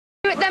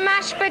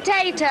mashed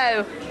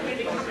potato?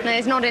 No,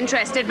 he's not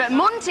interested, but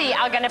Monty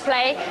are going to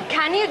play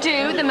Can You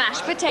Do the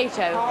Mashed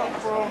Potato?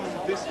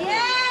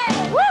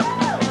 Yeah! Woo!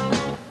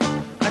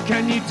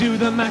 Can you do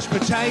the mashed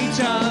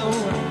potato?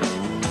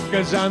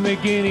 'Cause I'm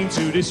beginning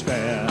to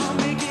despair.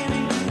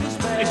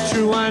 It's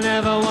true I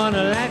never want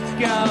to let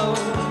go,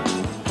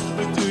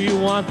 but do you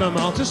want them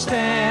all to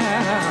stare?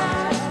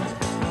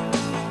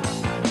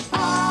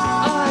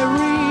 I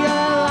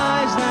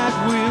realize that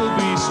we'll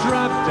be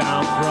struck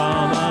down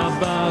from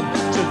above.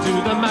 So do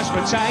the mashed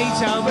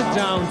potato, but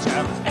don't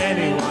tell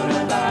anyone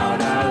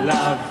about our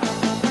love.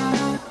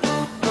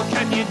 Or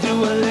can you do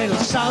a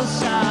little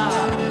salsa?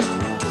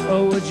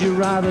 Or would you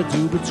rather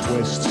do the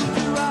twist?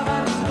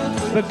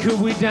 But could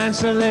we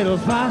dance a little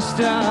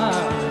faster?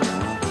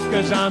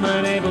 'Cause I'm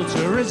unable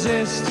to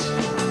resist.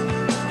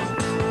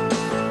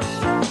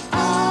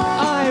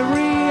 I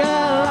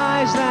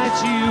realize that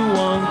you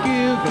won't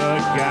give a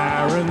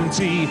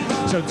guarantee.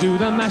 So do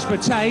the mashed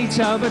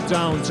potato, but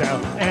don't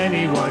tell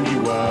anyone you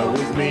were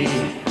with me.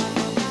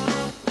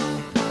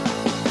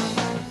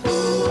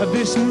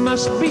 This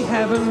must be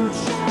heaven,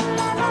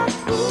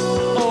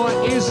 or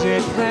is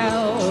it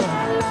hell?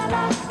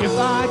 If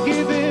I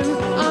give in,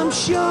 I'm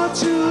sure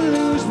to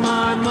lose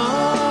my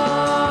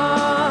mind.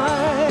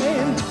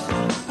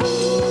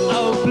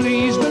 Oh,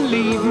 please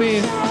believe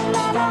me,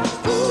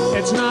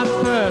 it's not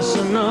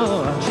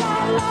personal.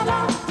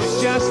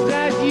 It's just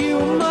that you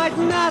might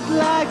not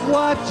like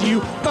what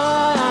you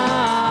find.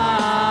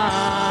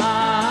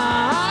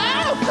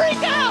 Oh,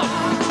 freak out!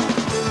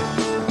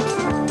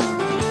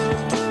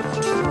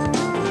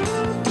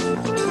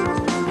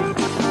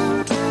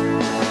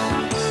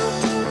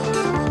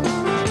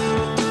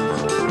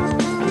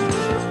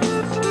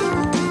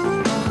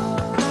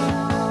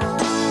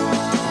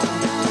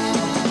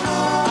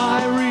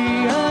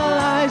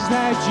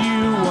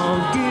 You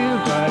won't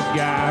give a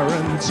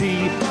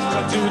guarantee. So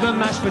do the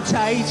mashed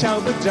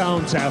potato, but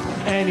don't tell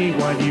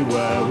anyone you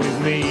were with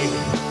me.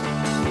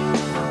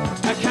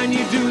 Can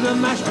you do the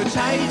mashed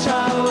potato?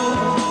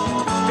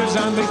 'Cause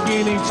I'm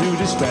beginning to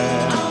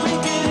despair.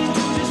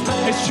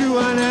 It's true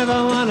I never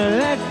want to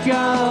let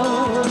go,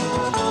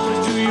 but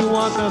do you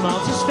want them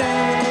all to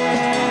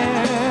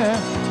stare?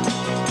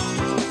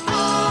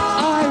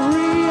 I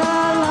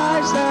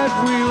realize that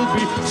we'll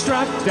be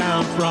struck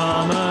down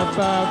from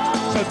above.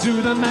 So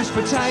do the mashed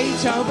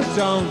potato, but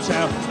don't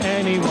tell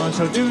anyone.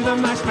 So do the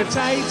mashed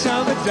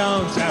potato, but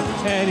don't tell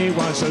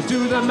anyone. So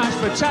do the mashed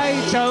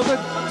potato, but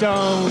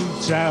don't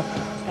tell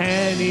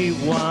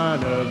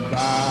anyone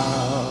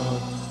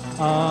about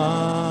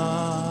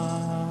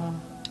our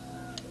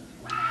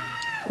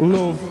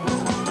love.